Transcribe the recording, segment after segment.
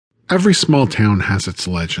Every small town has its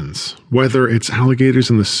legends, whether it's alligators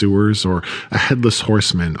in the sewers or a headless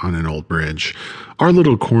horseman on an old bridge. Our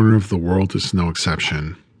little corner of the world is no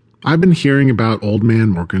exception. I've been hearing about Old Man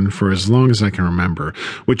Morgan for as long as I can remember,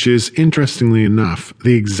 which is, interestingly enough,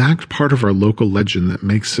 the exact part of our local legend that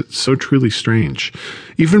makes it so truly strange.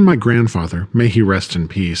 Even my grandfather, may he rest in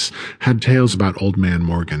peace, had tales about Old Man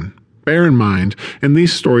Morgan. Bear in mind, in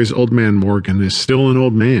these stories, Old Man Morgan is still an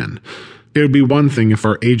old man. It would be one thing if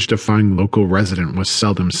our age-defying local resident was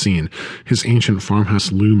seldom seen, his ancient farmhouse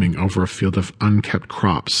looming over a field of unkept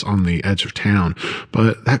crops on the edge of town,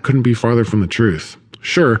 but that couldn't be farther from the truth.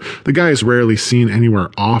 Sure, the guy is rarely seen anywhere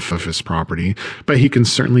off of his property, but he can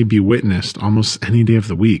certainly be witnessed almost any day of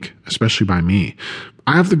the week, especially by me.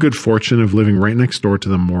 I have the good fortune of living right next door to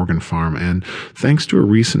the Morgan farm, and thanks to a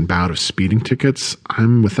recent bout of speeding tickets,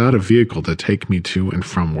 I'm without a vehicle to take me to and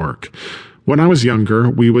from work. When I was younger,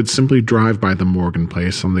 we would simply drive by the Morgan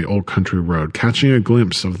place on the old country road, catching a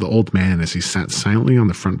glimpse of the old man as he sat silently on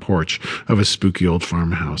the front porch of his spooky old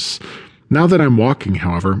farmhouse. Now that I'm walking,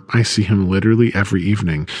 however, I see him literally every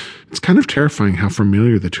evening. It's kind of terrifying how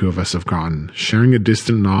familiar the two of us have gotten, sharing a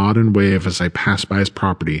distant nod and wave as I pass by his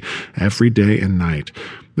property every day and night.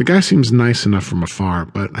 The guy seems nice enough from afar,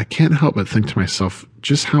 but I can't help but think to myself,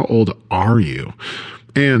 just how old are you?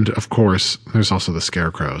 And, of course, there's also the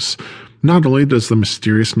scarecrows. Not only does the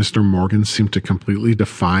mysterious Mr. Morgan seem to completely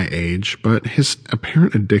defy age, but his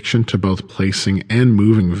apparent addiction to both placing and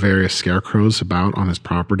moving various scarecrows about on his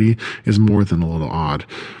property is more than a little odd.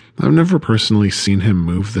 I've never personally seen him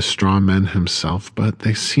move the straw men himself, but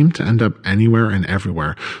they seem to end up anywhere and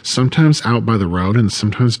everywhere, sometimes out by the road and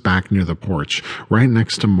sometimes back near the porch, right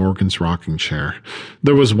next to Morgan's rocking chair.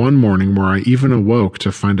 There was one morning where I even awoke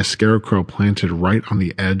to find a scarecrow planted right on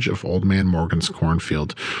the edge of Old Man Morgan's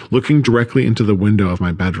cornfield, looking directly into the window of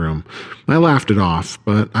my bedroom. I laughed it off,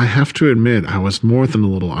 but I have to admit I was more than a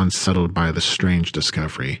little unsettled by the strange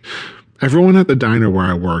discovery. Everyone at the diner where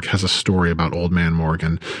I work has a story about Old Man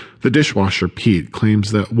Morgan. The dishwasher, Pete,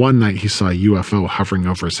 claims that one night he saw a UFO hovering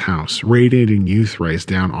over his house, radiating youth rays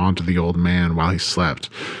down onto the old man while he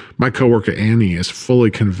slept. My coworker Annie is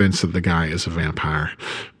fully convinced that the guy is a vampire.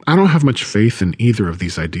 I don't have much faith in either of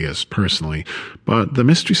these ideas, personally, but the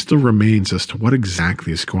mystery still remains as to what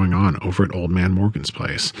exactly is going on over at Old Man Morgan's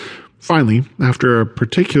place. Finally, after a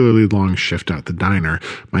particularly long shift at the diner,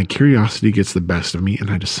 my curiosity gets the best of me and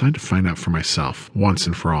I decide to find out for myself, once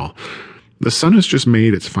and for all. The sun has just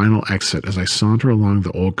made its final exit as I saunter along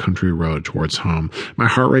the old country road towards home, my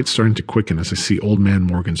heart rate starting to quicken as I see Old Man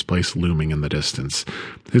Morgan's place looming in the distance.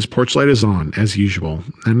 His porch light is on, as usual,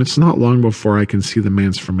 and it's not long before I can see the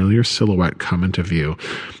man's familiar silhouette come into view.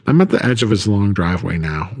 I'm at the edge of his long driveway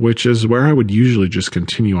now, which is where I would usually just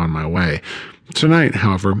continue on my way. Tonight,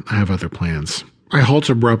 however, I have other plans. I halt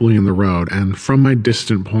abruptly in the road and, from my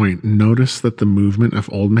distant point, notice that the movement of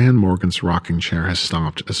Old Man Morgan's rocking chair has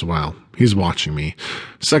stopped as well. He's watching me.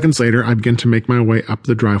 Seconds later, I begin to make my way up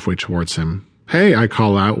the driveway towards him. "Hey," I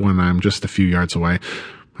call out when I'm just a few yards away.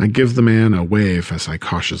 I give the man a wave as I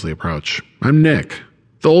cautiously approach. "I'm Nick."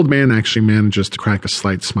 The old man actually manages to crack a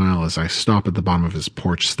slight smile as I stop at the bottom of his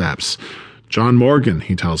porch steps. "John Morgan,"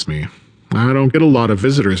 he tells me. "I don't get a lot of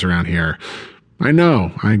visitors around here." "I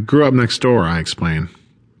know. I grew up next door," I explain.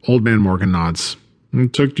 Old Man Morgan nods.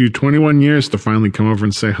 "It took you 21 years to finally come over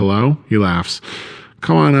and say hello?" He laughs.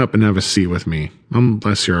 "Come on up and have a seat with me,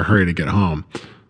 unless you're in a hurry to get home."